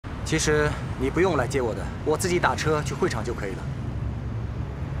其实你不用来接我的，我自己打车去会场就可以了。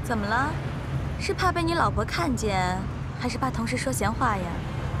怎么了？是怕被你老婆看见，还是怕同事说闲话呀？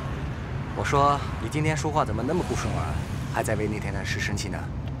我说你今天说话怎么那么不顺耳，还在为那天的事生气呢？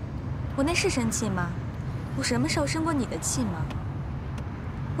我那是生气吗？我什么时候生过你的气吗？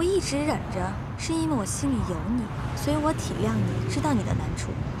我一直忍着，是因为我心里有你，所以我体谅你，知道你的难处。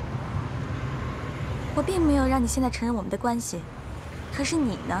我并没有让你现在承认我们的关系，可是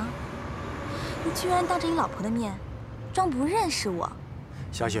你呢？你居然当着你老婆的面，装不认识我。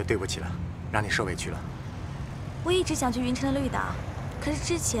小雪，对不起了，让你受委屈了。我一直想去云城的绿岛，可是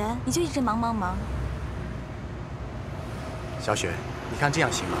之前你就一直忙。小雪，你看这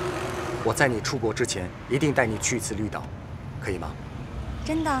样行吗？我在你出国之前一定带你去一次绿岛，可以吗？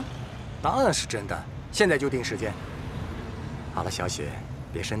真的？当然是真的，现在就定时间。好了，小雪，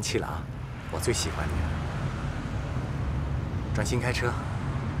别生气了啊，我最喜欢你了。专心开车。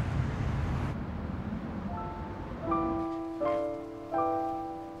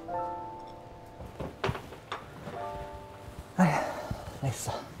哎呀，累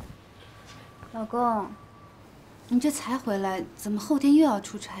死了。老公，你这才回来，怎么后天又要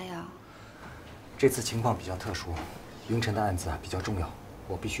出差呀？这次情况比较特殊，云城的案子比较重要，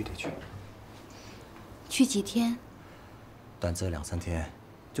我必须得去。去几天？短则2、3天，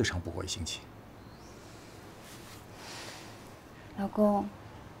最长不过1星期。老公，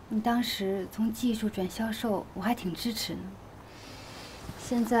你当时从技术转销售，我还挺支持呢。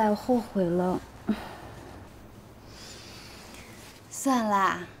现在我后悔了。算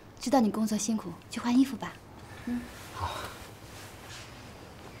啦，知道你工作辛苦，去换衣服吧。好。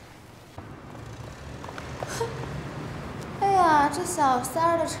哎呀，这小三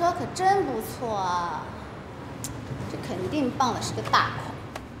儿的车可真不错啊！这肯定傍的是个大款。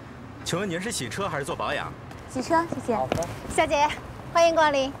请问您是洗车还是做保养？洗车，谢谢。小姐，欢迎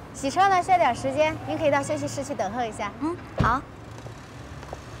光临。洗车呢需要点时间，您可以到休息室去等候一下。好。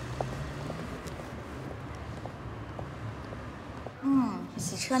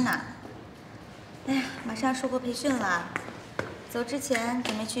洗车呢？哎呀，马上要出国培训了，走之前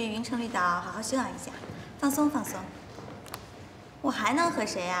准备去云城绿岛好好休养一下，放松放松。我还能和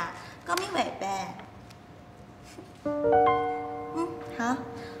谁啊？高明伟呗。好，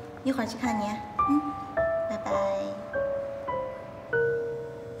一会儿去看你。拜拜。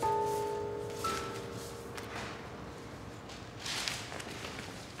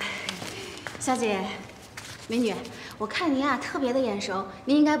小姐，美女，我看您啊特别的眼熟，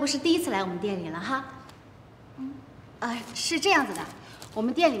您应该不是第一次来我们店里了哈。是这样子的，我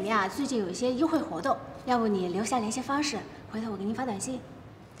们店里面啊最近有一些优惠活动，要不你留下联系方式，回头我给您发短信。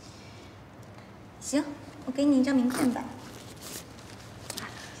行，我给你一张名片吧。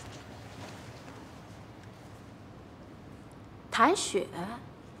谭雪。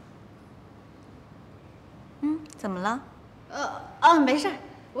怎么了？没事儿，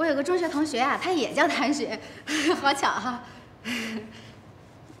我有个中学同学啊，他也叫谭雪，好巧哈。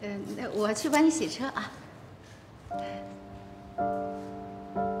那我去帮你洗车啊。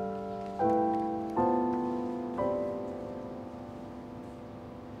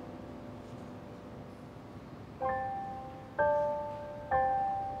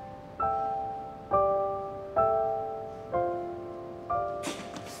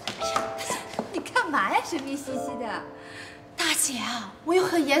你干嘛呀，神秘兮兮的？大姐啊，我有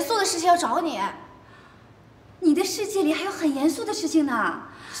很严肃的事情要找你。你的世界里还有很严肃的事情呢。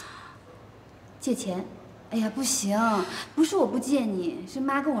借钱？哎呀，不行，不是我不借你，是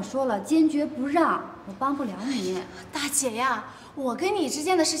妈跟我说了，坚决不让，我帮不了你。大姐呀，我跟你之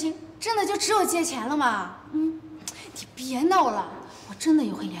间的事情真的就只有借钱了吗？你别闹了，我真的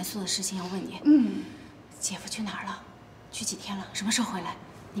有很严肃的事情要问你。姐夫去哪儿了？去几天了？什么时候回来？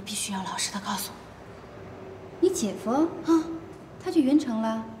你必须要老实的告诉我。你姐夫？他去云城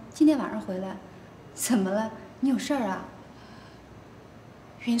了，今天晚上回来。怎么了？你有事儿啊？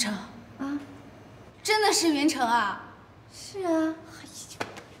云城啊？真的是云城啊？是啊。哎呀，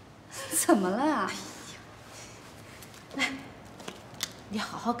怎么了？来，你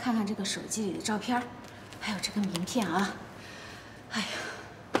好好看看这个手机里的照片，还有这个名片啊。哎呀，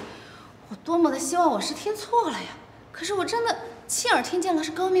我多么的希望我是听错了呀！可是我真的亲耳听见了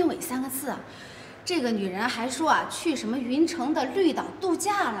是高明伟3个字啊。这个女人还说啊，去什么云城的绿岛度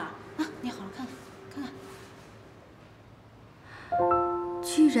假了啊！你好好看看，看看。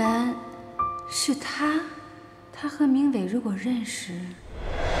居然是他，他和明伟如果认识，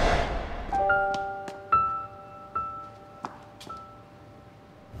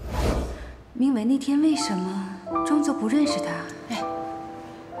明伟那天为什么装作不认识他？哎，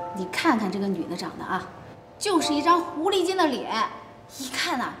你看看这个女的长得啊，就是一张狐狸精的脸，一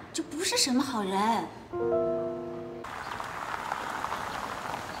看呐就不是什么好人。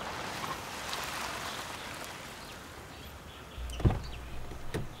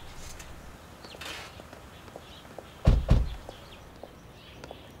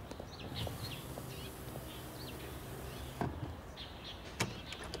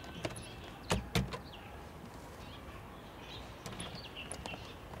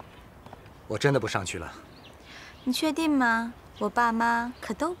我真的不上去了。你确定吗？我爸妈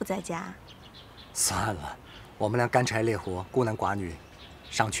可都不在家。算了，我们俩干柴烈火，孤男寡女，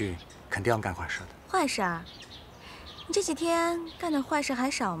上去肯定要干坏事的。坏事儿？你这几天干的坏事还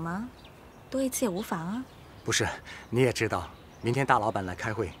少吗？多一次也无妨啊。不是，你也知道，明天大老板来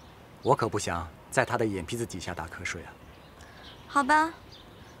开会，我可不想在他的眼皮子底下打瞌睡啊。好吧，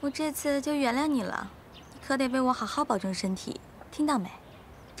我这次就原谅你了，你可得为我好好保重身体，听到没？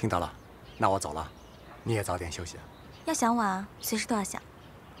听到了，那我走了，你也早点休息啊。要想我啊，随时都要想。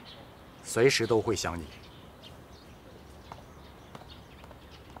随时都会想你。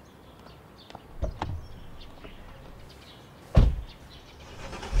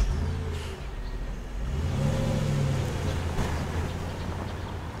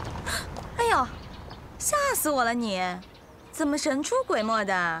哎呦，吓死我了你！怎么神出鬼没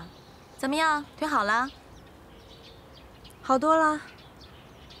的？怎么样，腿好了？好多了。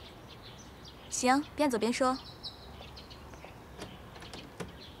行，边走边说。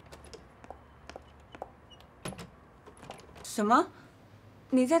什么？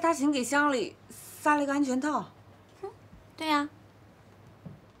你在他行李箱里塞了一个安全套？对呀。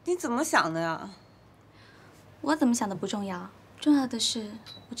你怎么想的呀？我怎么想的不重要，重要的是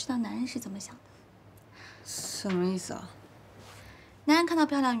我知道男人是怎么想的。什么意思啊？男人看到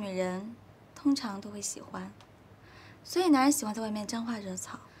漂亮女人，通常都会喜欢，所以男人喜欢在外面沾花惹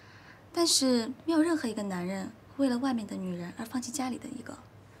草。但是没有任何一个男人会为了外面的女人而放弃家里的一个，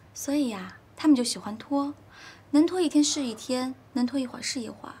所以呀，他们就喜欢拖，能拖一天是一天，能拖一会儿是一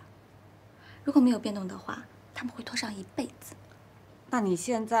会儿。如果没有变动的话，他们会拖上一辈子。那你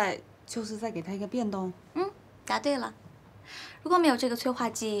现在就是在给他一个变动？答对了。如果没有这个催化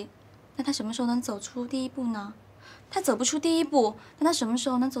剂，那他什么时候能走出第一步呢？他走不出第一步，那他什么时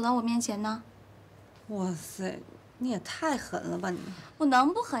候能走到我面前呢？哇塞，你也太狠了吧你！我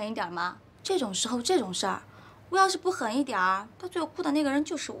能不狠一点吗？这种时候这种事儿，我要是不狠一点儿，到最后哭的那个人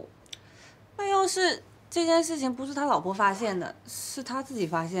就是我。那要是这件事情不是他老婆发现的，是他自己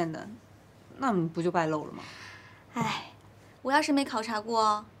发现的，那你不就败露了吗？哎，我要是没考察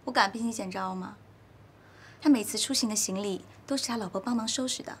过，我敢兵行险招吗？他每次出行的行李都是他老婆帮忙收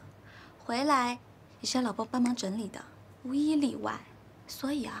拾的，回来也是他老婆帮忙整理的，无一例外。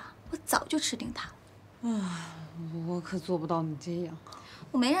所以啊，我早就吃定他了。我可做不到你这样。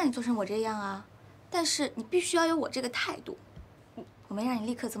我没让你做成我这样啊，但是你必须要有我这个态度。我没让你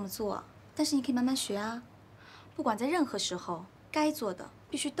立刻这么做，但是你可以慢慢学啊。不管在任何时候，该做的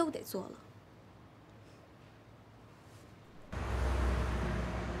必须都得做了。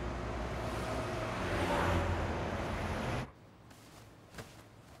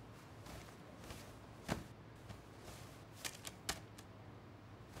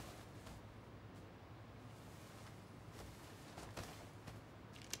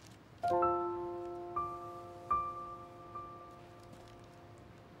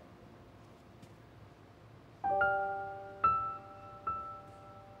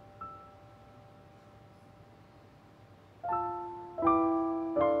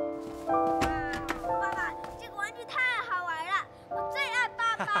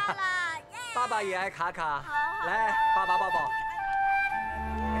爸爸也爱卡卡，来，爸爸抱抱。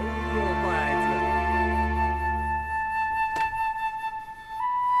哎呦，乖子。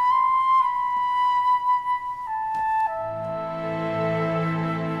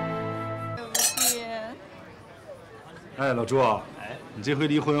对不起。哎，老朱，你这回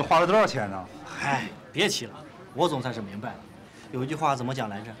离婚花了多少钱呢？嗨，别提了，我总算是明白了。有一句话怎么讲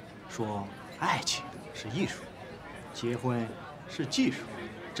来着？说爱情是艺术，结婚是技术，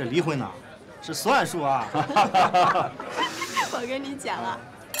这离婚呢是算术啊。我跟你讲啊，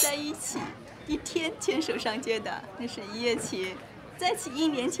在一起1天牵手上街的那是一夜情，在一起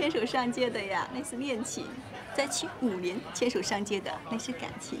1年牵手上街的呀那是恋情，在一起5年牵手上街的那是感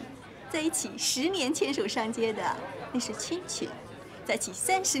情，在一起10年牵手上街的那是亲情，在一起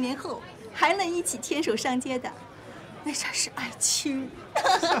30年后还能一起牵手上街的，那才是爱情。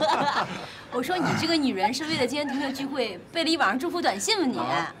我说你这个女人是为了今天同学聚会背了一晚上祝福短信吗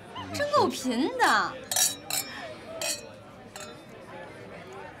你？真够贫的。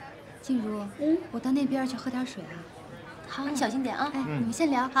静茹，我到那边去喝点水啊。好，你小心点啊。哎，你们先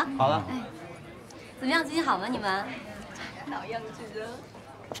聊。好。好了。哎，怎么样？最近好吗？你们？老样子了。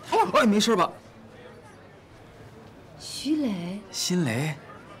哎，没事吧？徐磊，新雷，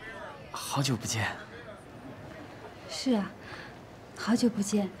好久不见。是啊，好久不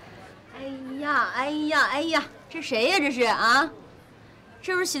见。哎呀，这谁呀？这是啊？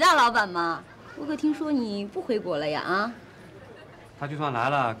这不是徐大老板吗？我可听说你不回国了呀？啊？他就算来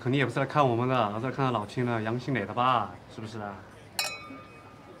了，肯定也不是来看我们的，而是来看老亲的杨新磊的吧？是不是啊？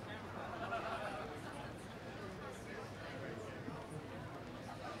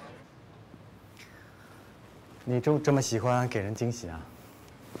你就这么喜欢给人惊喜啊？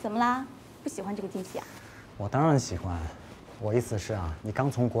怎么啦？不喜欢这个惊喜啊？我当然喜欢。我意思是啊，你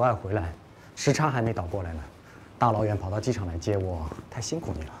刚从国外回来，时差还没倒过来呢，大老远跑到机场来接我，太辛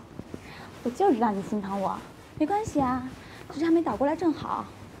苦你了。我就知道你心疼我，没关系啊，时差没倒过来正好。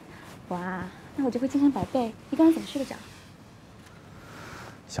哇，那我这会精神百倍，一个人怎么睡得着？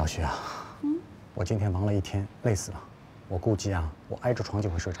小徐啊，我今天忙了一天，累死了。我估计啊，我挨着床就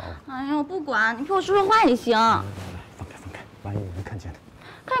会睡着了。哎呀，我不管，你陪我说说话也行。来，放开，万一有人看见呢？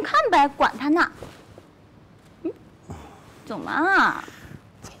看就看呗，管他呢。走嘛。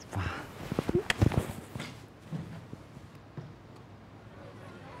走吧。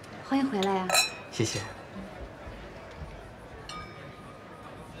欢迎回来呀！谢谢。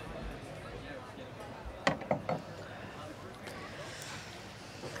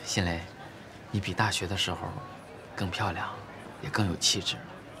新雷，你比大学的时候更漂亮，也更有气质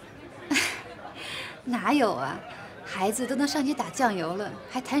了。哪有啊，孩子都能上街打酱油了，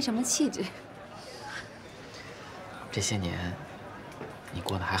还谈什么气质？这些年，你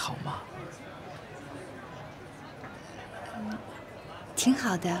过得还好吗？挺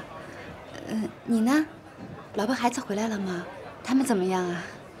好的。你呢？老婆孩子回来了吗？他们怎么样啊？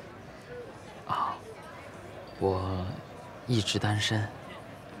啊，我一直单身。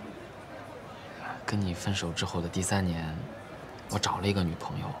跟你分手之后的第3年，我找了一个女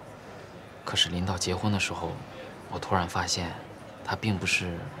朋友，可是临到结婚的时候，我突然发现，她并不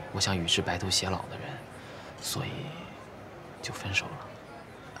是我想与之白头偕老的人，所以就分手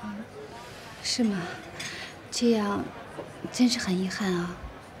了。是吗？这样，真是很遗憾啊。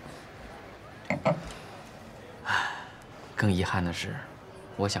更遗憾的是，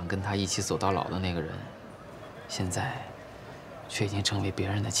我想跟他一起走到老的那个人，现在却已经成为别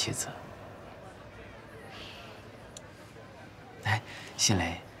人的妻子。哎，新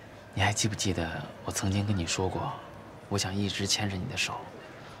雷，你还记不记得我曾经跟你说过，我想一直牵着你的手，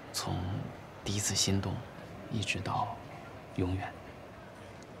从第一次心动，一直到永远。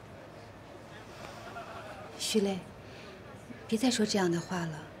徐磊，别再说这样的话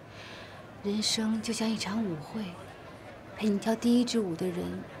了。人生就像一场舞会，陪你跳第一支舞的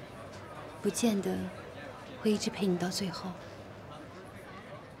人，不见得会一直陪你到最后。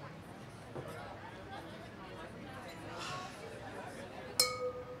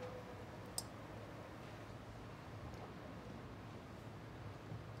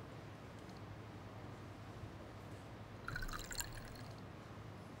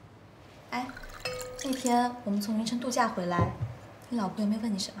哎，那天我们从云城度假回来，你老婆有没有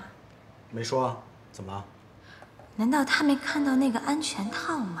问你什么？没说啊，怎么了？难道她没看到那个安全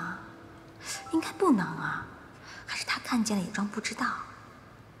套吗？应该不能啊，还是她看见了也装不知道？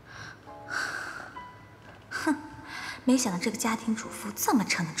哼，没想到这个家庭主妇这么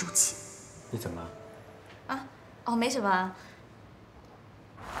沉得住气。你怎么了？啊，哦，没什么。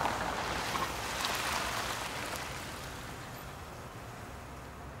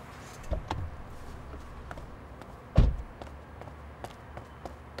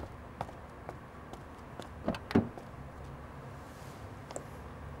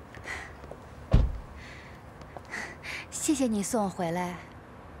谢谢你送我回来。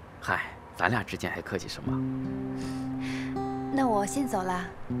嗨，咱俩之间还客气什么？那我先走了，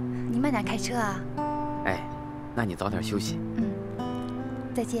你慢点开车啊。哎，那你早点休息。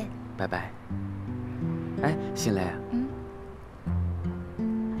再见。拜拜。哎，新雷。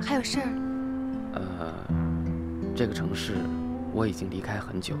还有事儿？这个城市我已经离开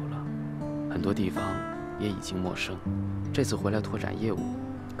很久了，很多地方也已经陌生。这次回来拓展业务，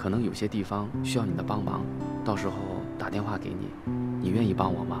可能有些地方需要你的帮忙，到时候打电话给你，你愿意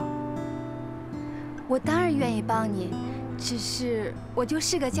帮我吗？我当然愿意帮你，只是我就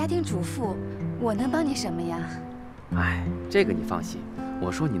是个家庭主妇，我能帮你什么呀？哎，这个你放心，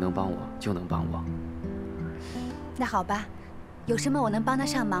我说你能帮我就能帮我。那好吧，有什么我能帮得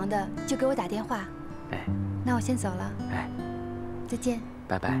上忙的就给我打电话。哎，那我先走了。哎，再见。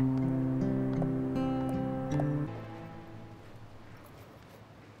拜拜。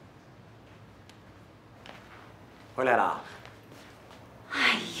回来了。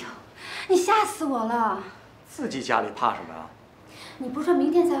哎呦，你吓死我了！自己家里怕什么啊？你不是说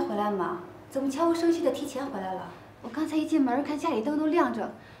明天才回来吗？怎么悄无声息的提前回来了？我刚才一进门，看家里灯都亮着，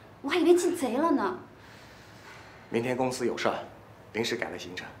我还以为进贼了呢。明天公司有事儿，临时改了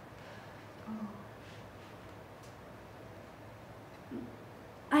行程。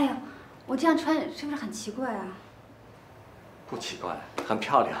哎呀，我这样穿是不是很奇怪啊？不奇怪，很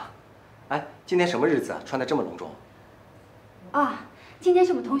漂亮。哎，今天什么日子啊？穿得这么隆重？啊，今天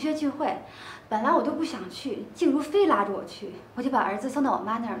是我们同学聚会，本来我都不想去，静茹非拉着我去，我就把儿子送到我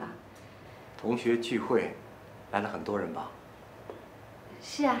妈那儿了。同学聚会，来了很多人吧？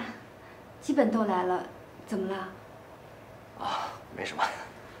是啊，基本都来了。怎么了？啊，没什么。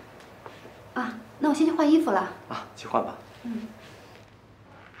啊，那我先去换衣服了。啊，去换吧。嗯。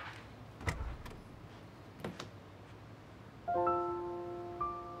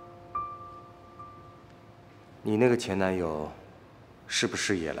你那个前男友，是不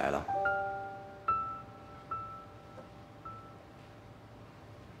是也来了？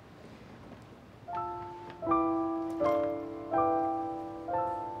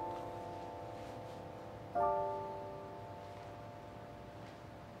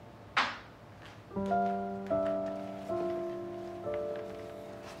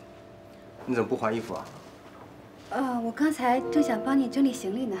你怎么不换衣服啊？我刚才正想帮你整理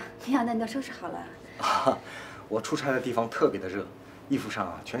行李呢，没想到你都收拾好了。啊，我出差的地方特别的热，衣服上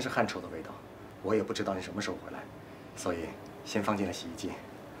啊全是汗臭的味道。我也不知道你什么时候回来，所以先放进了洗衣机。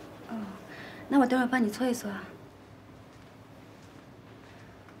哦，那我等会儿帮你搓一搓。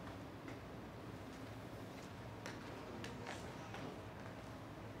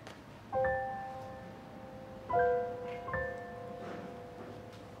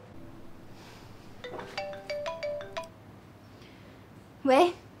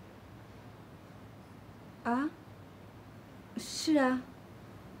喂。啊？是啊。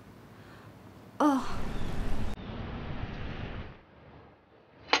哦。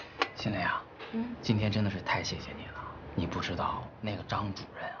心蕾啊，今天真的是太谢谢你了。你不知道那个张主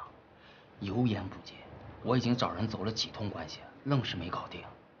任啊，油盐不进，我已经找人走了几通关系，愣是没搞定。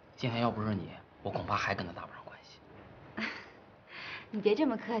今天要不是你，我恐怕还跟他搭不上关系。你别这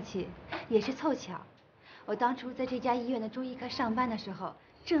么客气，也是凑巧。我当初在这家医院的中医科上班的时候，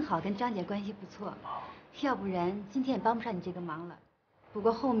正好跟张姐关系不错，要不然今天也帮不上你这个忙了。不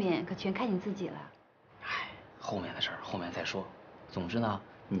过后面可全看你自己了。哎，后面的事儿后面再说。总之呢，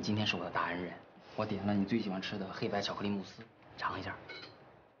你今天是我的大恩人，我点了你最喜欢吃的黑白巧克力慕斯，尝一下。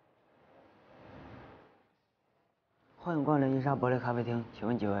欢迎光临伊莎伯雷咖啡厅，请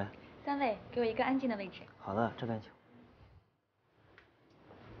问几位？3位，给我一个安静的位置。好的，这边请。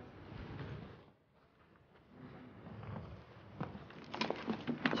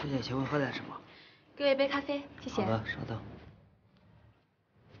谢谢，请问喝点什么？给我一杯咖啡，谢谢。好的，稍等。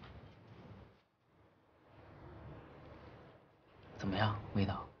怎么样，味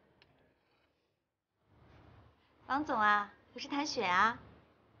道？王总啊，我是谭雪啊。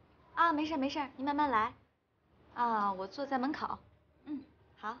啊，没事没事，您慢慢来。啊，我坐在门口。嗯，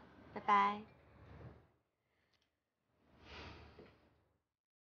好，拜拜。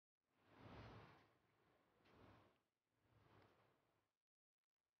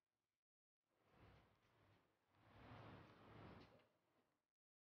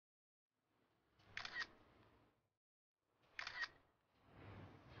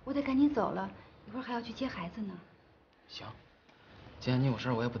我得赶紧走了，一会儿还要去接孩子呢。行，既然你有事，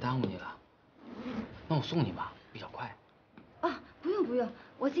我也不耽误你了。那我送你吧，比较快。啊，不用不用，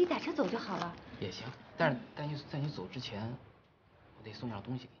我自己打车走就好了。也行，但是在你走之前，我得送样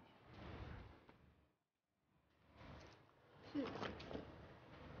东西给你。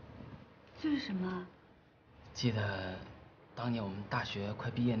这是什么？记得当年我们大学快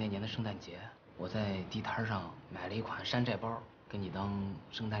毕业那年的圣诞节，我在地摊上买了一款山寨包，给你当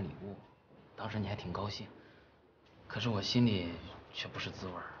圣诞礼物。当时你还挺高兴，可是我心里却不是滋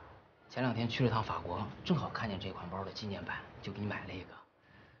味儿。前2天去了趟法国，正好看见这款包的纪念版，就给你买了一个，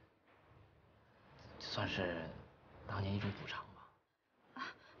算是当年一种补偿吧。啊，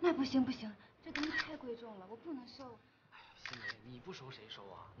那不行不行，这东西太贵重了，我不能收。哎呀，心蕾，你不收谁收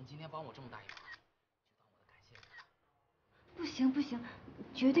啊？你今天帮我这么大一忙，就当我的感谢吧。不行不行，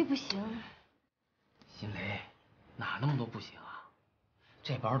绝对不行。心蕾，哪那么多不行啊？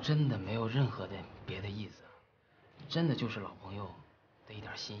这包真的没有任何的别的意思，真的就是老朋友的一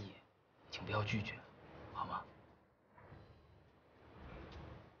点心意，请不要拒绝，好吗？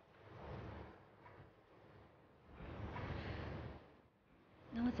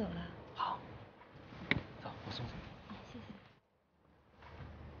那我走了。好，走，我送送你。谢谢。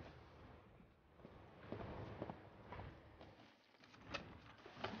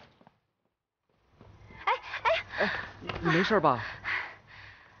哎哎你没事吧？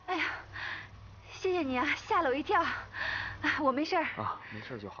哎呀，谢谢你啊，吓了我一跳。我没事儿。啊，没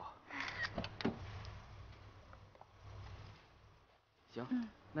事就好。行，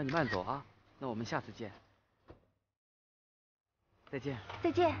那你慢走啊。那我们下次见。再见。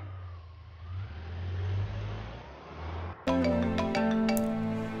再见。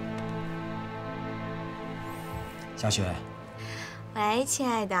小雪。喂，亲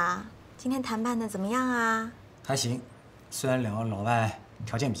爱的，今天谈判的怎么样啊？还行，虽然两个老外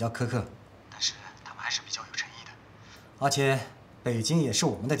条件比较苛刻，但是他们还是比较有诚意的。而且北京也是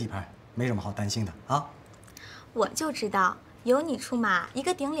我们的地盘，没什么好担心的啊。我就知道有你出马，一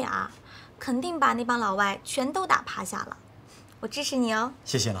个顶俩，肯定把那帮老外全都打趴下了。我支持你哦。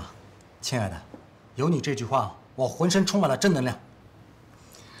谢谢了，亲爱的，有你这句话，我浑身充满了正能量。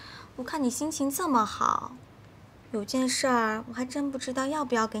我看你心情这么好，有件事儿我还真不知道要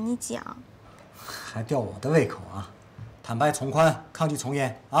不要给你讲。还吊我的胃口啊！坦白从宽，抗拒从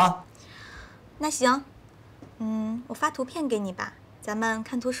严啊！那行，我发图片给你吧，咱们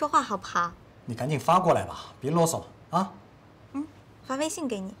看图说话好不好？你赶紧发过来吧，别啰嗦了啊！发微信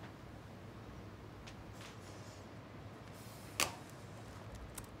给你。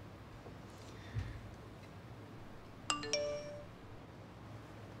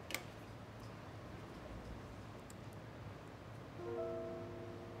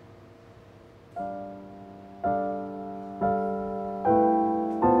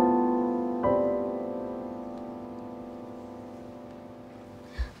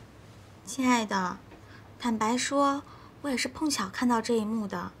亲爱的，坦白说，我也是碰巧看到这一幕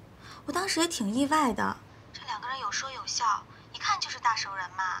的。我当时也挺意外的，这两个人有说有笑，一看就是大熟人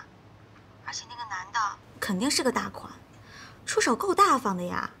嘛。而且那个男的肯定是个大款，出手够大方的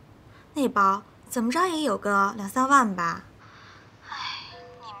呀。那包怎么着也有个2、3万吧。哎，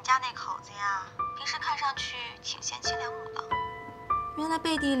你们家那口子呀，平时看上去挺贤妻良母的，原来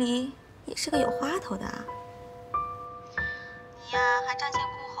背地里也是个有花头的啊。你呀，还瞻前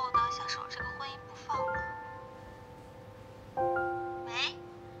顾后的想守这个婚姻不放呢。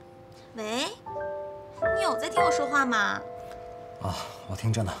喂，你有在听我说话吗？啊，我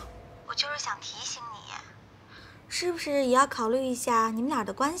听着呢。我就是想提醒你，是不是也要考虑一下你们俩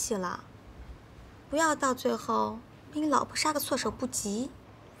的关系了？不要到最后被你老婆杀个措手不及。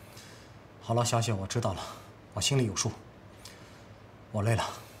好了，小雪，我知道了，我心里有数。我累了，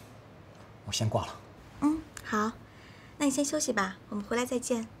我先挂了。好，那你先休息吧，我们回来再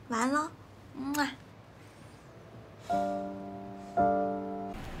见，晚安喽。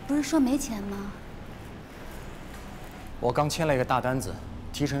不是说没钱吗？我刚签了一个大单子，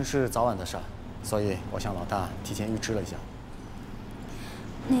提成是早晚的事儿，所以我向老大提前预支了一下。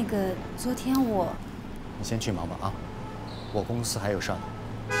那个，昨天我……你先去忙吧啊，我公司还有事儿呢，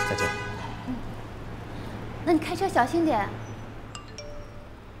再见。那你开车小心点。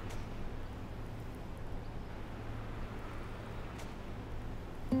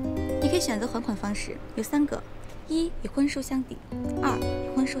你可以选择还款方式，有3个：1以婚书相抵，2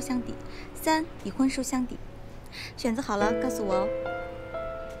以婚书相抵，3以婚书相抵。选择好了告诉我哦。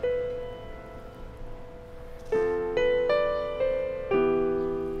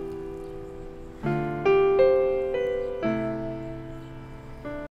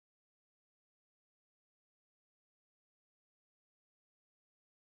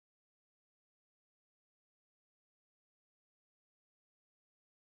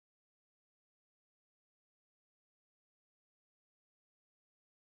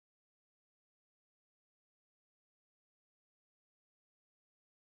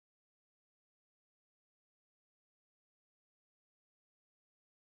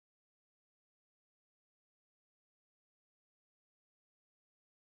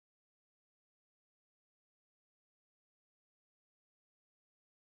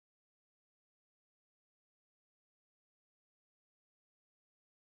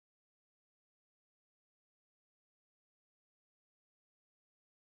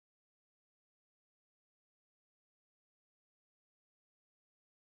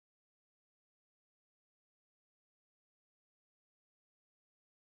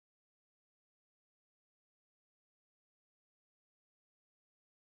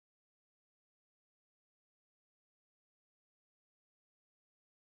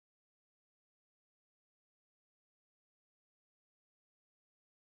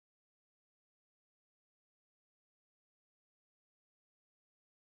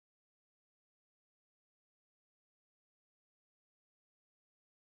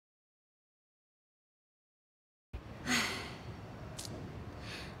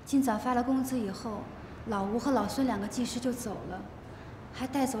今早发了工资以后，老吴和老孙2个技师就走了，还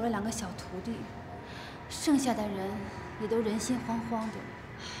带走了2个小徒弟，剩下的人也都人心惶惶的。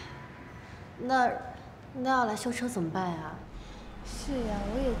那要来修车怎么办呀？是呀，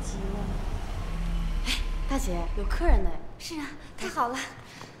我也急了。哎，大姐，有客人呢。是啊，太好了。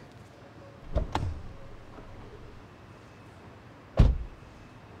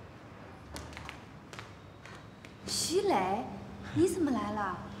徐磊，你怎么来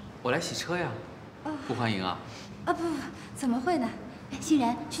了？我来洗车呀。哦，不欢迎啊？啊不，怎么会呢？哎，欣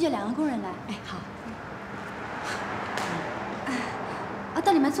然，去叫2个工人来。哎，好。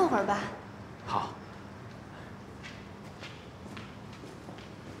到里面坐会儿吧。好。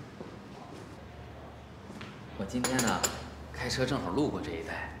我今天呢，开车正好路过这一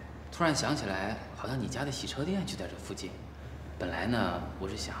带，突然想起来，好像你家的洗车店就在这附近。本来呢，我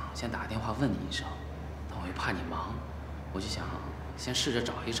是想先打个电话问你一声，但我又怕你忙，我就想先试着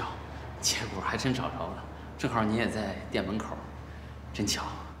找一找，结果还真找着了，正好你也在店门口，真巧。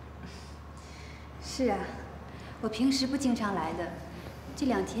是啊，我平时不经常来的，这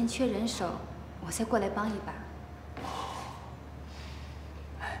2天缺人手，我才过来帮一把。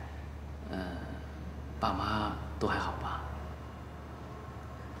爸妈都还好吧？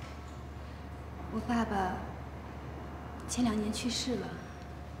我爸爸前2年去世了。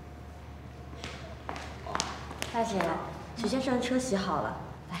大姐，许先生车洗好了，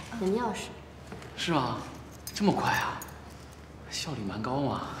来，您钥匙。是吗？这么快啊？效率蛮高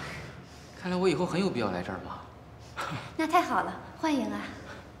嘛。看来我以后很有必要来这儿嘛。那太好了，欢迎啊！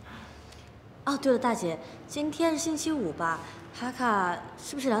哦，对了，大姐，今天是星期5吧？卡卡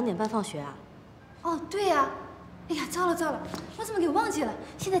是不是2点半放学啊？哦，对呀。哎呀，糟了糟了，我怎么给忘记了？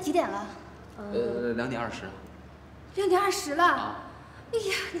现在几点了？2点20。2点20了。哎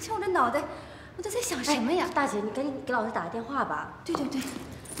呀，你瞧我这脑袋，我都在想什么呀？大姐，你赶紧给老师打个电话吧。对，我打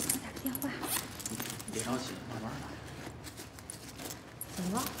个电话。你别着急，慢慢来。怎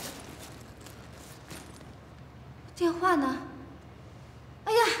么了？电话呢？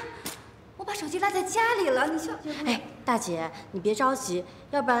哎呀，我把手机落在家里了，你瞧。哎，大姐，你别着急，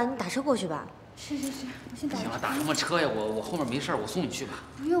要不然你打车过去吧。是，我先打。行了，打什么车呀？我后面没事，我送你去吧。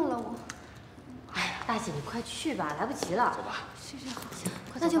不用了，我。哎呀，大姐，你快去吧，来不及了。走吧。是，好，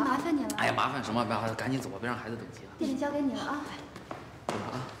那就麻烦你了。哎呀，麻烦什么？赶紧走吧，别让孩子等急了。店里交给你了啊。走吧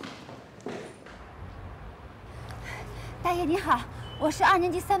啊。大爷你好，我是2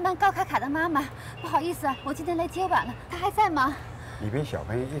年级3班高卡卡的妈妈，不好意思，我今天来接晚了，他还在吗？里边小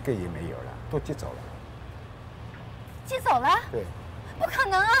朋友1个也没有了，都接走了。接走了？对。不可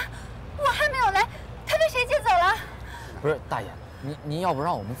能啊！我还没有来，他被谁接走了？不是大爷，您要不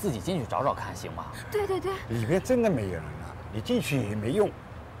让我们自己进去找找看行吗？对。里边真的没有人了，你进去也没用。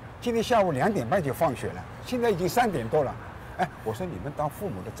今天下午2点半就放学了，现在已经3点多了。哎，我说你们当父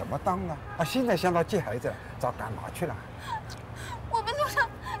母的怎么当啊？现在想到接孩子，早干嘛去了？我们路上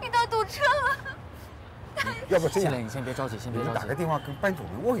遇到堵车了。要不这样，你先别着急，你打个电话跟班主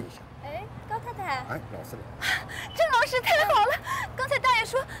任问一下。哎，高太太。哎，老师来。郑老师太好了！刚才大爷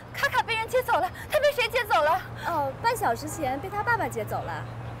说卡卡被人接走了，他被谁接走了？哦，半小时前被他爸爸接走了。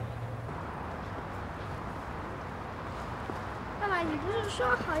爸爸，你不是说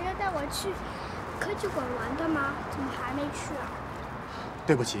好要带我去科技馆玩的吗？怎么还没去啊？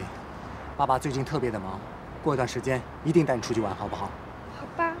对不起，爸爸最近特别的忙，过一段时间一定带你出去玩，好不好？好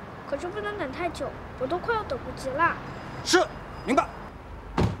吧，可是不能等太久，我都快要等不及了。是，明白。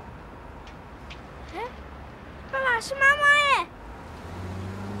哎，爸爸是妈妈哎！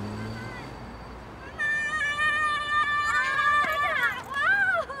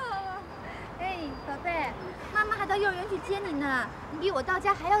哎，宝贝，妈妈还到幼儿园去接你呢，你比我到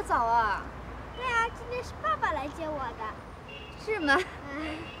家还要早啊。对啊，今天是爸爸来接我的。是吗？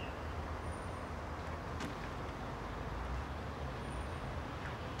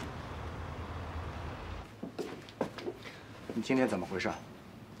你今天怎么回事？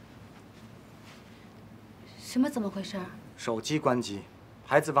什么怎么回事？手机关机，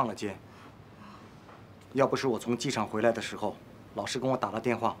孩子忘了接。要不是我从机场回来的时候，老师跟我打了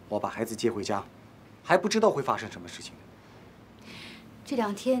电话，我把孩子接回家，还不知道会发生什么事情。这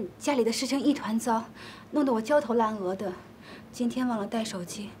2天家里的事情一团糟，弄得我焦头烂额的。今天忘了带手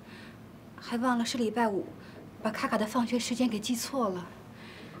机，还忘了是礼拜5，把卡卡的放学时间给记错了。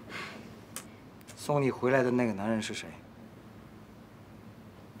送你回来的那个男人是谁？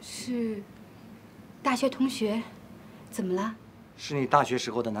是大学同学，怎么了？是你大学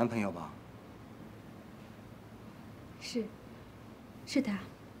时候的男朋友吧？是他，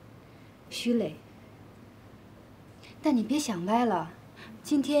徐磊。但你别想歪了，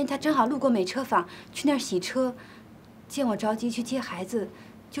今天他正好路过美车坊，去那儿洗车，见我着急去接孩子，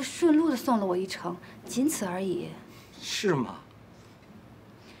就顺路的送了我一程，仅此而已。是吗？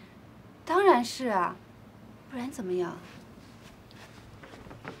当然是啊，不然怎么样？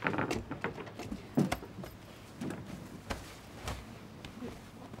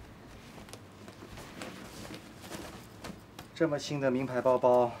这么新的名牌包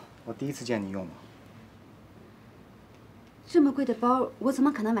包，我第一次见你用嘛。这么贵的包，我怎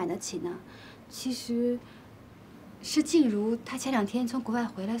么可能买得起呢？其实，是静茹她前2天从国外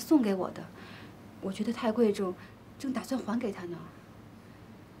回来送给我的，我觉得太贵重，正打算还给她呢。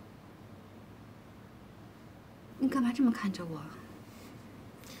你干嘛这么看着我？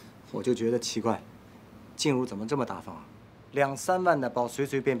我就觉得奇怪，静茹怎么这么大方啊？2、3万的包随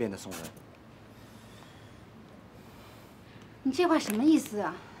随便便的送人。你这话什么意思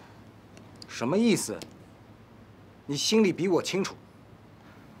啊？什么意思？你心里比我清楚。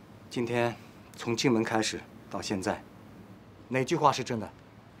今天从进门开始到现在，哪句话是真的？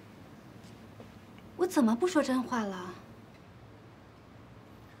我怎么不说真话了？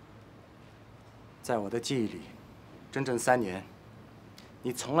在我的记忆里，整整3年，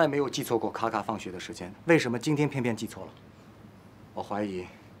你从来没有记错过卡卡放学的时间，为什么今天偏偏记错了？我怀疑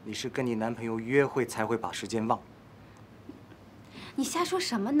你是跟你男朋友约会才会把时间忘。你瞎说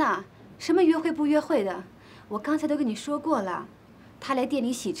什么呢？什么约会不约会的？我刚才都跟你说过了，他来店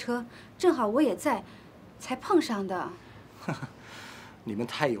里洗车，正好我也在，才碰上的。你们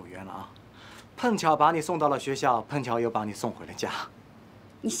太有缘了啊！碰巧把你送到了学校，碰巧又把你送回了家。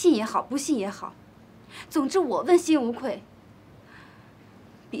你信也好，不信也好，总之我问心无愧。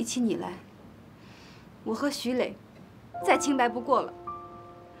比起你来，我和徐磊再清白不过了。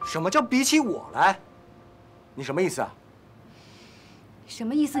什么叫比起我来？你什么意思啊？什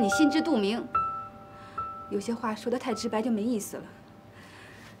么意思？你心知肚明。有些话说得太直白就没意思了。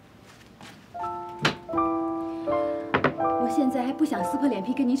我现在还不想撕破脸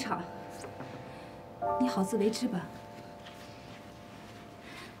皮跟你吵，你好自为之吧。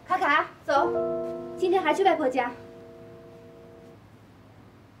卡卡，走，今天还去外婆家。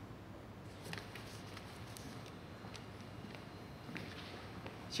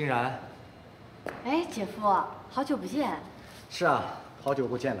欣然。哎，姐夫，好久不见。是啊，好久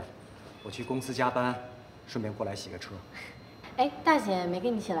不见了。我去公司加班，顺便过来洗个车。哎，大姐没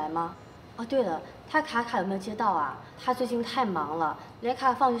跟你一起来吗？哦，对了，她卡卡有没有接到啊？她最近太忙了，连卡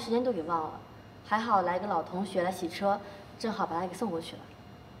卡放学时间都给忘了。还好来个老同学来洗车，正好把她给送过去了。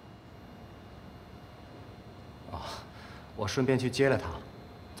哦，我顺便去接了她。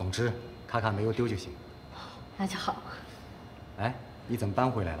总之，卡卡没有丢就行。那就好。哎，你怎么搬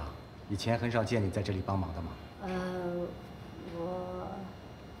回来了？以前很少见你在这里帮忙的嘛。我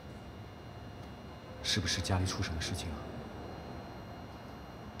是不是家里出什么事情啊？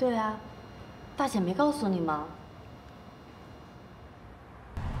对啊，大姐没告诉你吗？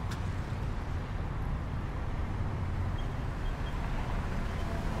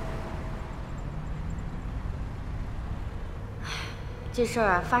这事儿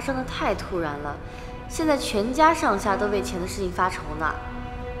啊发生的太突然了，现在全家上下都为钱的事情发愁呢。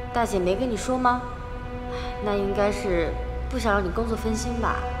大姐没跟你说吗？那应该是不想让你工作分心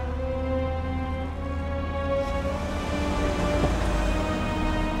吧。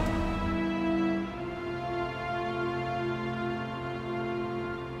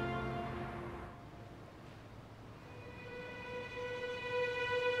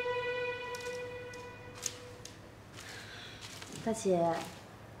大姐，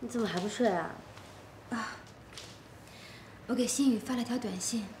你怎么还不睡啊？啊，我给心雨发了条短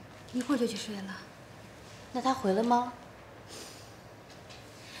信，一会儿就去睡了。那他回了吗？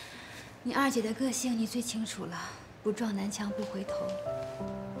你二姐的个性你最清楚了，不撞南墙不回头。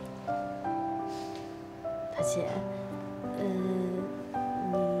大姐，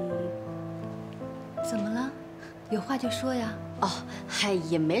你怎么了？有话就说呀。哦，嗨，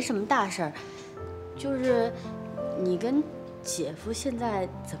也没什么大事儿，就是你跟姐夫现在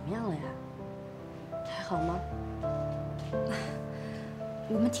怎么样了呀？还好吗？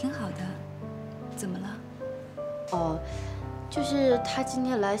我们挺好的，怎么了？哦，就是他今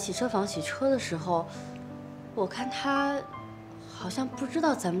天来洗车房洗车的时候，我看他好像不知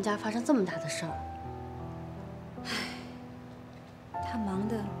道咱们家发生这么大的事儿。唉，他忙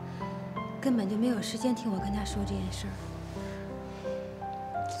的根本就没有时间听我跟他说这件事儿。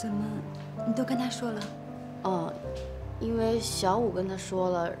怎么，你都跟他说了？哦，因为小五跟他说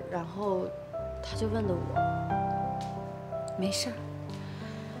了，然后他就问的我。没事儿，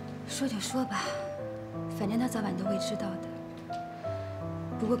说就说吧，反正他早晚都会知道的。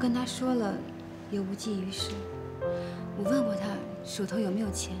不过跟他说了，也无济于事。我问过他手头有没有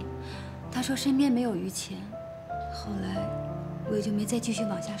钱，他说身边没有余钱。后来我也就没再继续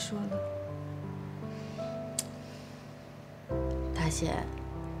往下说了。大姐，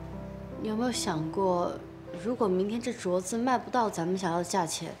你有没有想过，如果明天这镯子卖不到咱们想要的价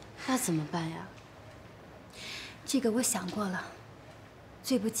钱，那怎么办呀？这个我想过了，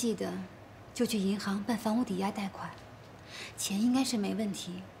最不济的就去银行办房屋抵押贷款，钱应该是没问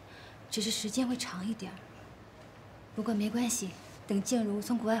题，只是时间会长一点。不过没关系，等静茹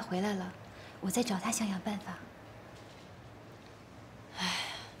从国外回来了，我再找她想想办法。唉，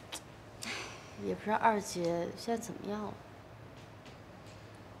也不知道二姐现在怎么样了。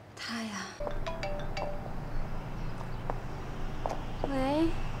她呀，喂，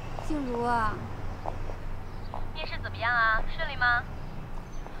静茹啊。 面试怎么样啊？顺利吗？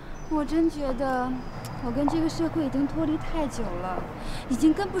我真觉得我跟这个社会已经脱离太久了，已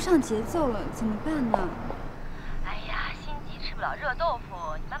经跟不上节奏了，怎么办呢？哎呀，心急吃不了热豆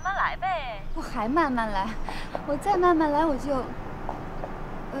腐，你慢慢来呗。我还慢慢来，我再慢慢来我就……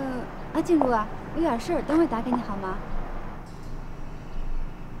静茹啊，有点事儿，等会儿打给你好吗？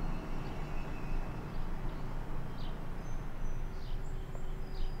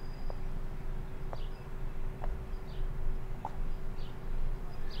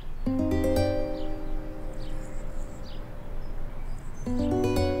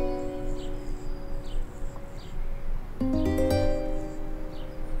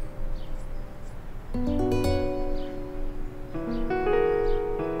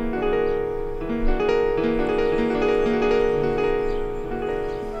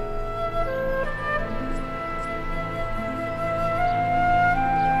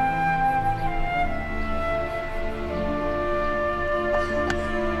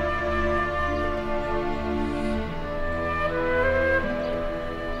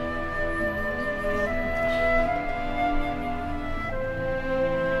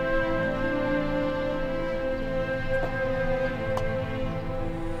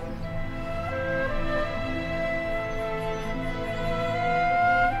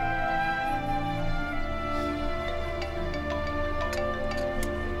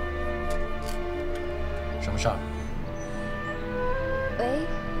 什么事儿？喂，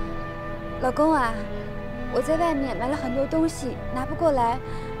老公啊，我在外面买了很多东西，拿不过来，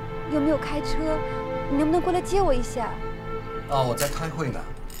又没有开车，你能不能过来接我一下？啊，我在开会呢，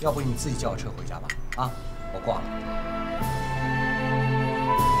要不你自己叫车回家吧。啊，我挂了。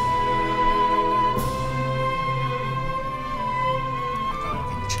等我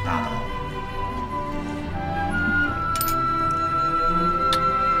给你吃大的了。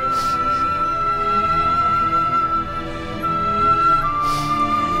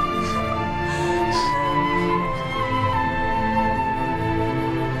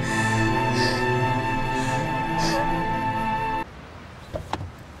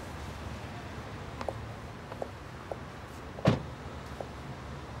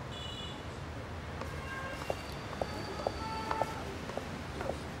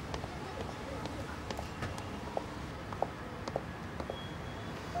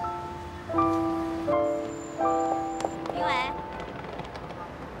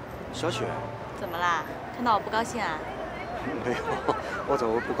 小雪，怎么啦？看到我不高兴啊？没有，我怎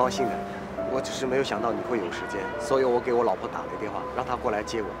么会不高兴呢？我只是没有想到你会有时间，所以我给我老婆打了个电话，让她过来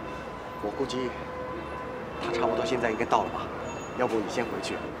接我。我估计她差不多现在应该到了吧？要不你先回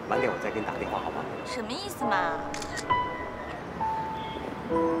去，晚点我再给你打电话，好吧？什么意思嘛？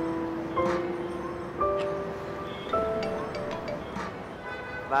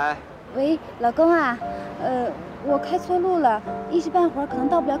喂。喂，老公啊，我开错路了，一时半会儿可能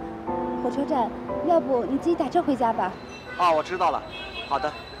到不了火车站，要不你自己打车回家吧？啊，我知道了。好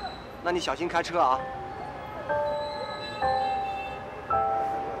的，那你小心开车啊。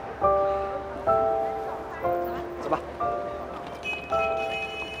走吧。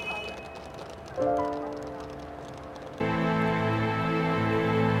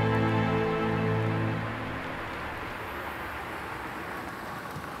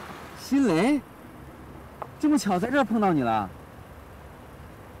新雷，这么巧在这儿碰到你了。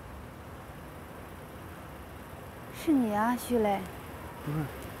是你啊，徐磊。不是，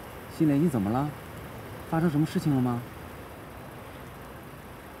新雷，你怎么了？发生什么事情了吗？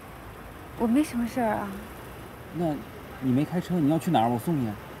我没什么事儿啊。那，你没开车，你要去哪儿？我送你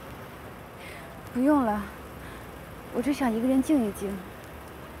啊。不用了，我只想一个人静一静。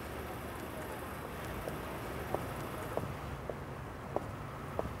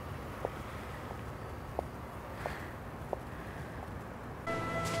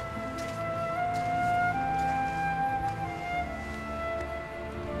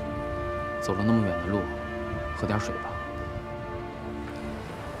 走了那么远的路，喝点水吧。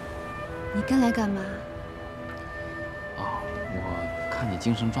你跟来干嘛？哦，我看你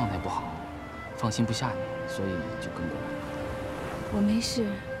精神状态不好，放心不下你，所以就跟过来。我没事，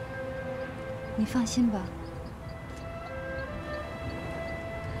你放心吧。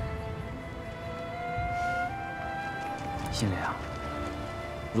心莲啊，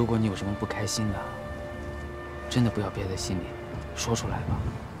如果你有什么不开心的，真的不要憋在心里，说出来吧。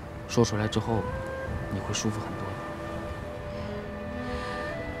说出来之后，你会舒服很多的。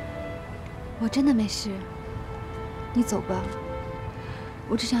我真的没事，你走吧。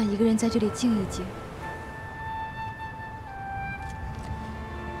我只想一个人在这里静一静。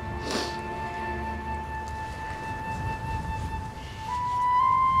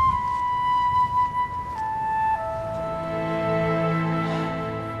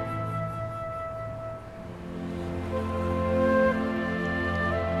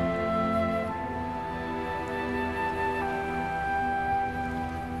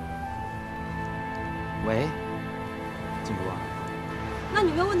喂，静茹啊。那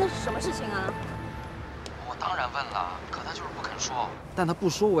你没有问他是什么事情啊？我当然问了，可他就是不肯说。但他不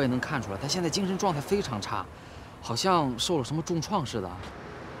说，我也能看出来，他现在精神状态非常差，好像受了什么重创似的。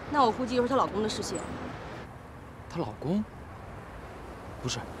那我估计又是她老公的事情。她老公？不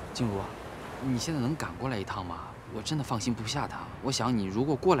是，静茹啊，你现在能赶过来一趟吗？我真的放心不下他。我想你如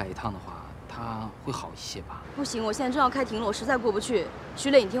果过来一趟的话，他会好一些吧。不行，我现在正要开庭了，我实在过不去。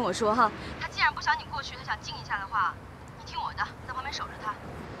徐磊，你听我说哈，他既然不想你过去，他想静一下的话，你听我的，在旁边守着他，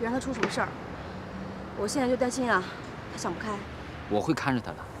别让他出什么事儿。我现在就担心啊，他想不开。我会看着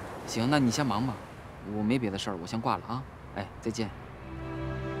他的。行，那你先忙吧，我没别的事儿，我先挂了啊。哎，再见。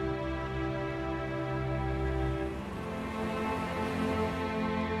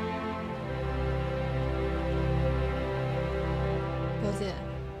表姐，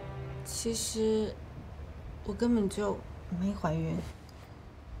其实我根本就没怀孕。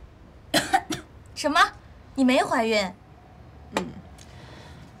什么？你没怀孕？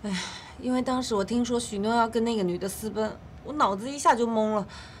哎，因为当时我听说许诺要跟那个女的私奔，我脑子一下就懵了。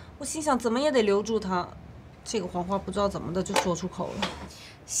我心想怎么也得留住她，这个谎话不知道怎么的就说出口了。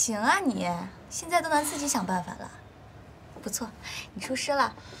行啊你，现在都能自己想办法了，不错，你出师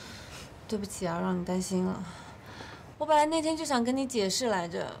了。对不起啊，让你担心了。我本来那天就想跟你解释来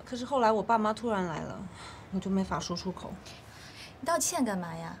着，可是后来我爸妈突然来了，我就没法说出口。你道歉干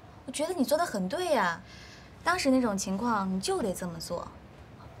嘛呀？我觉得你做得很对呀，当时那种情况你就得这么做，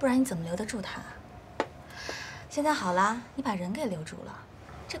不然你怎么留得住他？现在好啦，你把人给留住了，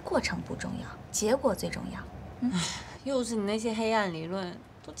这过程不重要，结果最重要。又是你那些黑暗理论，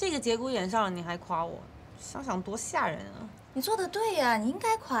都这个节骨眼上了，你还夸我，想想多吓人啊！你做得对呀，你应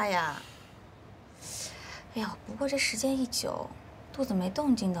该夸呀。哎呦，不过这时间一久，肚子没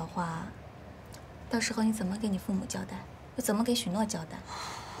动静的话，到时候你怎么给你父母交代？又怎么给许诺交代？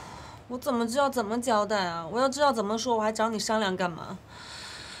我怎么知道怎么交代啊？我要知道怎么说，我还找你商量干嘛？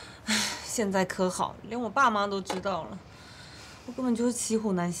唉，现在可好，连我爸妈都知道了，我根本就是骑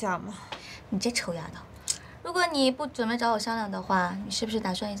虎难下嘛。你这臭丫头，如果你不准备找我商量的话，你是不是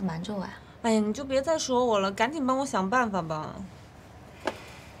打算一直瞒着我呀？哎呀，你就别再说我了，赶紧帮我想办法吧。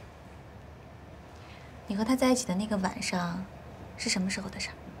你和他在一起的那个晚上，是什么时候的事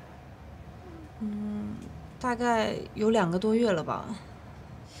儿？大概有2个多月了吧。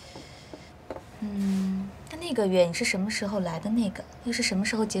那个月你是什么时候来的？那个又是什么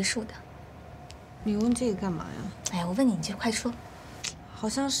时候结束的？你问这个干嘛呀？哎呀，我问你，你就快说。好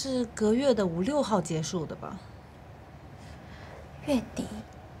像是隔月的5、6号结束的吧。月底。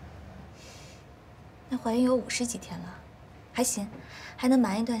那怀孕有50几天了，还行，还能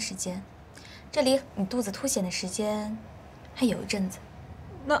瞒一段时间。这离你肚子凸显的时间还有一阵子。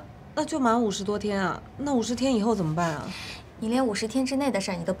那就满50多天啊！那50天以后怎么办啊？你连50天之内的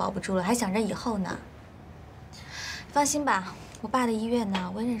事儿你都保不住了，还想着以后呢？放心吧，我爸的医院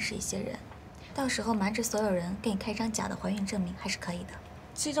呢，我也认识一些人，到时候瞒着所有人给你开张假的怀孕证明还是可以的。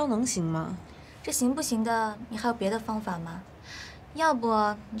这招能行吗？这行不行的，你还有别的方法吗？要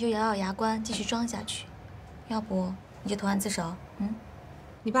不你就咬咬牙关继续装下去，要不你就投案自首。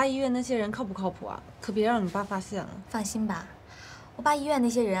你爸医院那些人靠不靠谱啊？可别让你爸发现了。放心吧，我爸医院那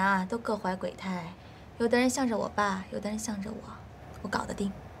些人啊，都各怀鬼胎，有的人向着我爸，有的人向着我，我搞得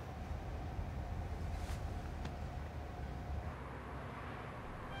定。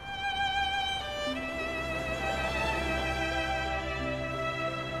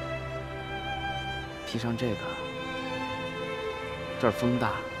披上这个，这儿风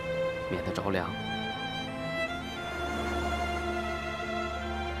大，免得着凉。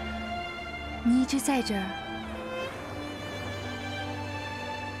你一直在这儿？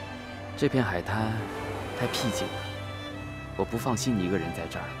这片海滩太僻静了，我不放心你一个人在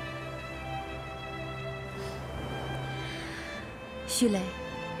这儿。徐磊，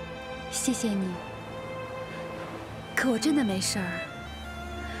谢谢你。可我真的没事儿，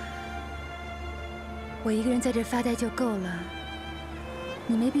我一个人在这发呆就够了，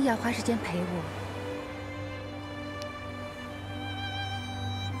你没必要花时间陪我。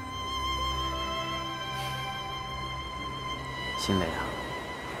心蕾啊，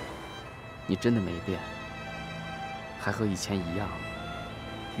你真的没变，还和以前一样，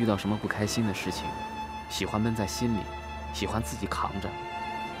遇到什么不开心的事情，喜欢闷在心里，喜欢自己扛着。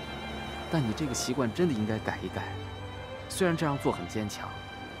但你这个习惯真的应该改一改。虽然这样做很坚强，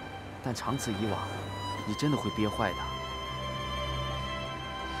但长此以往，你真的会憋坏的。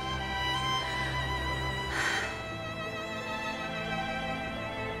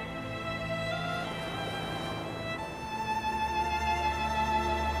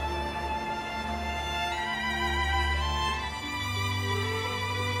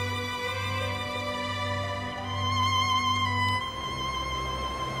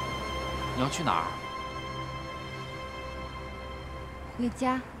你要去哪儿？回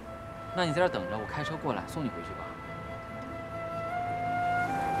家。那你在这儿等着，我开车过来送你回去吧。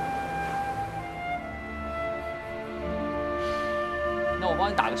那我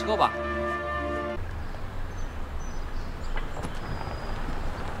帮你打个车吧。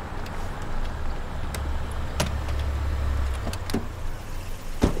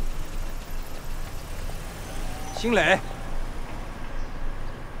新磊。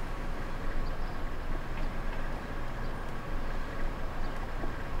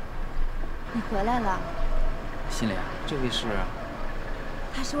 你回来了，心蕾啊，这位是？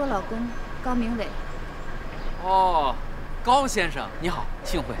他是我老公高明伟。哦，高先生，你好，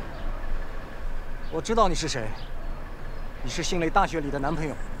幸会。我知道你是谁，你是新蕾大学里的男朋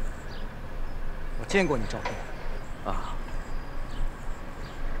友。我见过你照片。啊，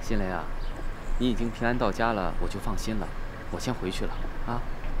心蕾啊，你已经平安到家了，我就放心了。我先回去了啊。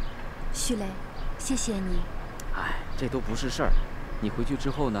徐磊，谢谢你。哎，这都不是事儿。你回去之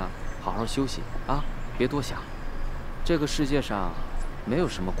后呢？ 好好休息啊，别多想。这个世界上没有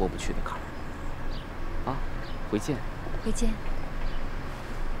什么过不去的坎儿。啊，回见。回见。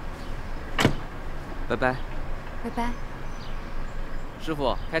拜拜。拜拜。师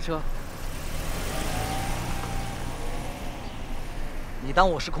傅，开车。你当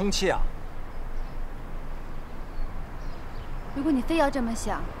我是空气啊？如果你非要这么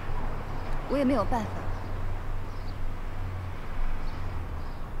想，我也没有办法。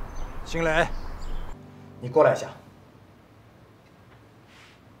 新蕾，你过来一下。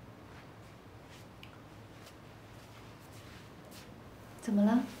怎么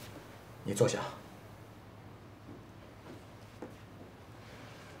了？你坐下。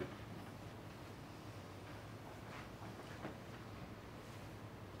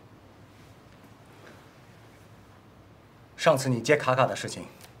上次你接卡卡的事情，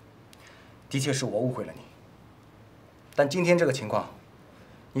的确是我误会了你。但今天这个情况。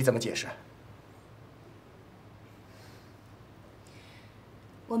 你怎么解释？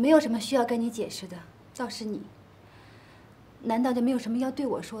我没有什么需要跟你解释的，倒是你。难道就没有什么要对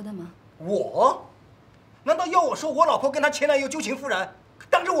我说的吗？我？难道要我说我老婆跟她前男友旧情复燃，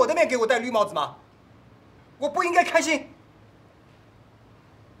当着我的面给我戴绿帽子吗？我不应该开心？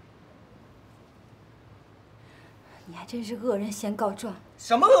你还真是恶人先告状。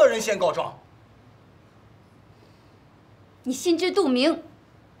什么恶人先告状？你心知肚明。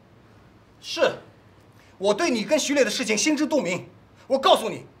 是，我对你跟徐磊的事情心知肚明。我告诉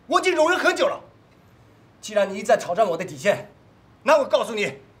你，我已经容忍很久了。既然你一再挑战我的底线，那我告诉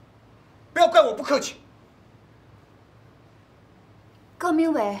你，不要怪我不客气。高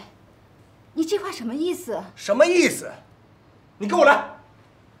明伟，你这话什么意思？什么意思？你跟我来。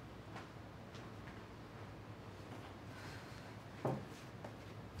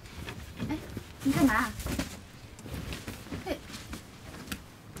哎，你干嘛？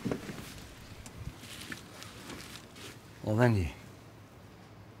 我问你，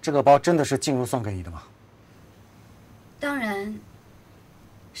这个包真的是静茹送给你的吗？当然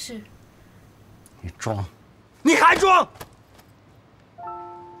是。你装，你还装！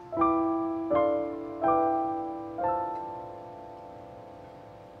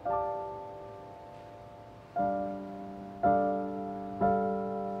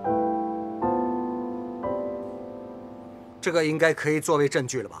这个应该可以作为证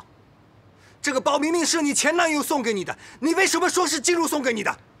据了吧？ 这个包明明是你前男友送给你的，你为什么说是静茹送给你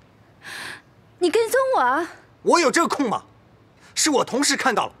的？你跟踪我啊？我有这个空吗？是我同事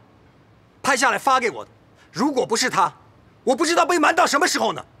看到了，拍下来发给我的。如果不是他，我不知道被瞒到什么时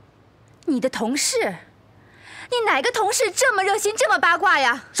候呢。你的同事？你哪个同事这么热心，这么八卦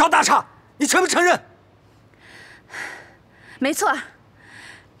呀？少打岔！你承不承认？没错，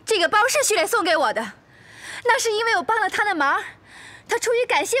这个包是徐磊送给我的，那是因为我帮了他的忙。 他出于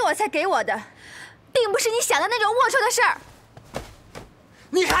感谢我才给我的，并不是你想的那种龌龊的事儿。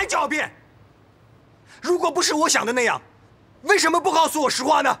你还狡辩！如果不是我想的那样，为什么不告诉我实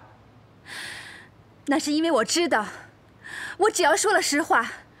话呢？那是因为我知道，我只要说了实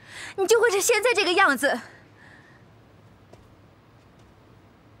话，你就会是现在这个样子。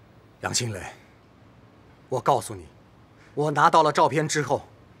杨新磊，我告诉你，我拿到了照片之后，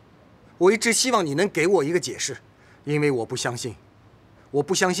我一直希望你能给我一个解释，因为我不相信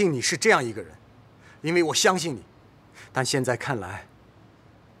你是这样一个人，因为我相信你，但现在看来，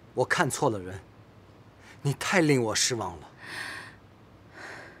我看错了人，你太令我失望了。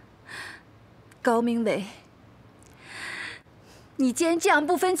高明伟，你既然这样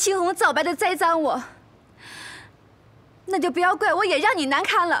不分青红皂白的栽赃我，那就不要怪我也让你难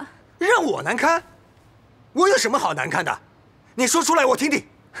堪了。让我难堪？我有什么好难堪的？你说出来我听听。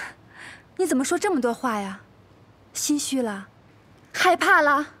你怎么说这么多话呀？心虚了？害怕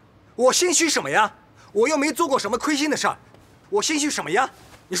了？我心虚什么呀？我又没做过什么亏心的事儿，我心虚什么呀？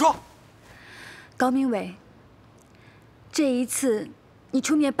你说。高明伟，这一次你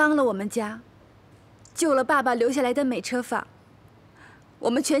出面帮了我们家，救了爸爸留下来的美车坊，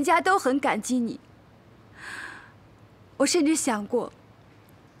我们全家都很感激你。我甚至想过，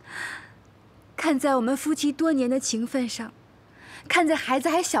看在我们夫妻多年的情分上，看在孩子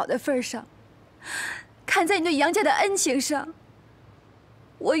还小的份上，看在你对杨家的恩情上，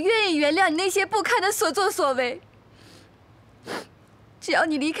我愿意原谅你那些不堪的所作所为。只要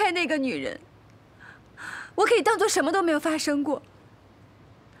你离开那个女人，我可以当做什么都没有发生过。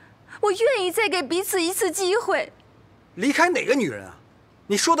我愿意再给彼此一次机会。离开哪个女人啊？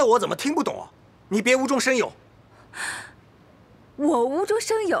你说的我怎么听不懂啊？你别无中生有。我无中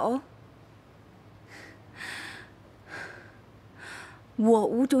生有？我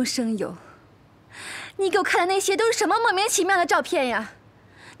无中生有？你给我看的那些都是什么莫名其妙的照片呀？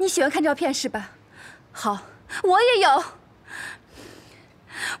你喜欢看照片是吧？好，我也有。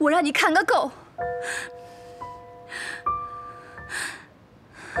我让你看个够。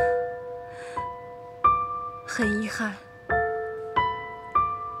很遗憾，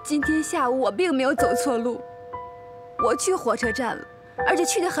今天下午我并没有走错路，我去火车站了，而且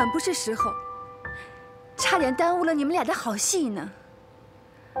去得很不是时候，差点耽误了你们俩的好戏呢。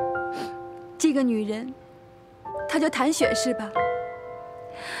这个女人，她叫谭雪是吧？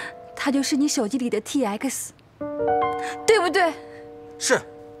她就是你手机里的 TX， 对不对？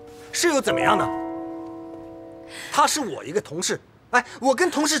是又怎么样呢？她是我一个同事，哎，我跟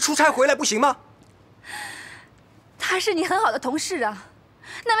同事出差回来不行吗？他是你很好的同事啊，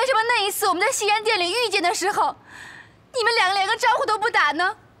那为什么那一次我们在西安店里遇见的时候，你们两个连个招呼都不打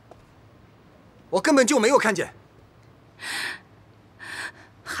呢？我根本就没有看见。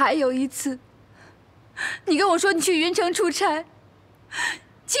还有一次，你跟我说你去云城出差，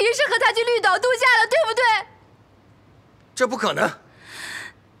其实是和他去绿岛度假了，对不对？这不可能。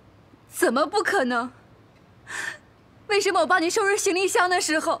怎么不可能？为什么我帮你收拾行李箱的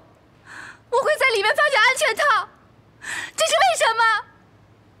时候，我会在里面发现安全套？这是为什么？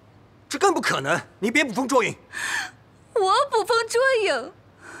这更不可能！你别捕风捉影。我捕风捉影？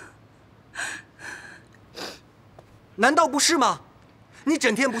难道不是吗？你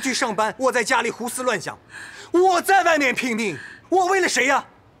整天不去上班，窝在家里胡思乱想；我在外面拼命，我为了谁呀？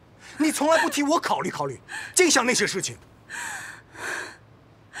你从来不替我考虑考虑，净想那些事情。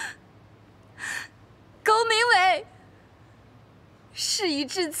高明伟，事已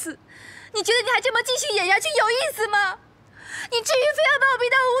至此，你觉得你还这么继续演下去有意思吗？你至于非要把我逼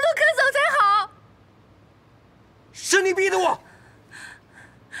到无路可走才好？是你逼的我。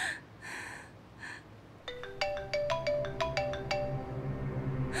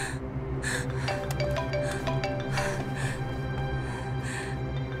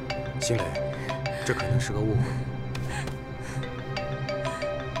新磊，这可能是个误会。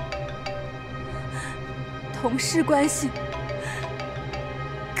同事关系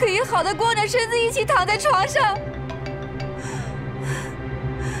可以好的光着身子一起躺在床上。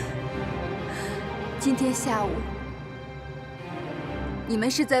今天下午你们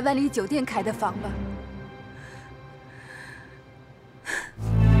是在万里酒店开的房吧？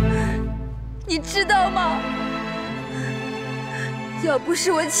你知道吗？要不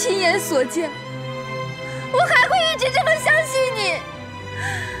是我亲眼所见，我还会一直这么相信你。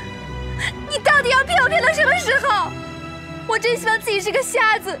你到底要骗我骗到什么时候？我真希望自己是个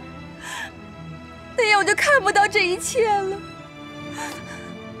瞎子，那样我就看不到这一切了。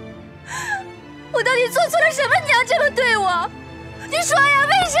我到底做错了什么？你要这么对我？你说呀，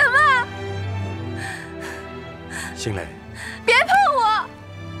为什么？新磊，别碰我，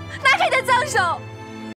拿开你的脏手！